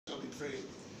shall be trained.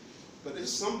 But if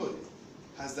somebody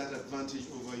has that advantage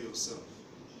over yourself,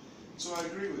 so I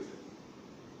agree with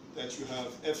it, that you have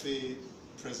FA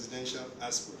presidential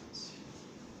aspirants.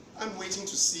 I'm waiting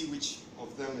to see which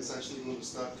of them is actually going to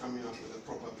start coming up with a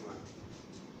proper plan.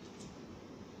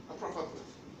 A proper plan.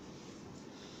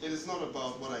 It is not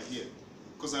about what I hear,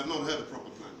 because I've not heard a proper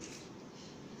plan.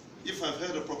 If I've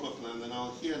heard a proper plan, then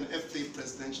I'll hear an FA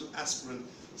presidential aspirant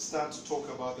start to talk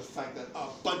about the fact that our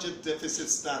budget deficit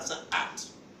starts at.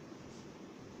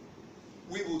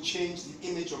 We will change the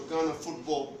image of Ghana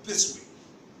football this way.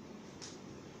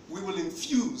 We will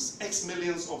infuse X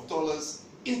millions of dollars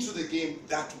into the game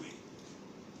that way.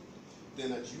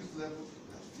 Then at youth level,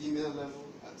 at female level,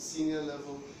 at senior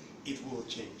level, it will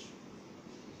change.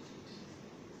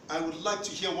 I would like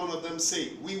to hear one of them say,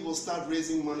 we will start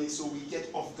raising money so we get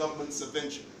off government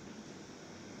subvention.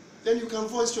 Then you can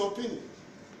voice your opinion.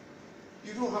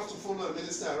 You don't have to follow a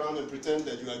minister around and pretend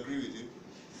that you agree with him.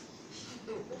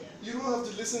 You don't have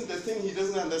to listen to the thing he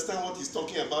doesn't understand what he's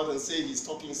talking about and say he's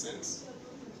talking sense.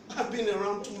 I've been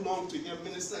around too long to hear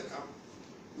minister come,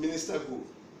 minister go,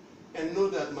 and know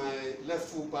that my left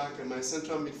full back and my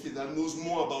central midfielder knows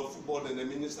more about football than the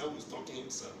minister who's talking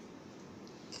himself.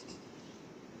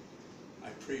 I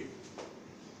pray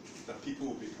that people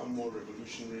will become more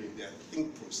revolutionary in their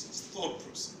thought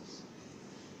process.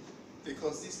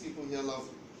 Because these people here love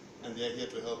you, and they are here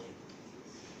to help you.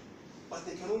 But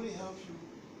they can only help you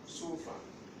so far.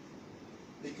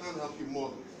 They can't help you more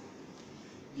than that.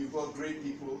 You've got great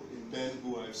people in Ben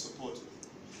who I've supported,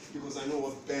 because I know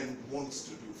what Ben wants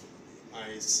to do for me.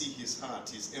 I see his heart,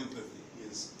 his empathy,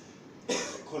 his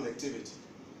connectivity.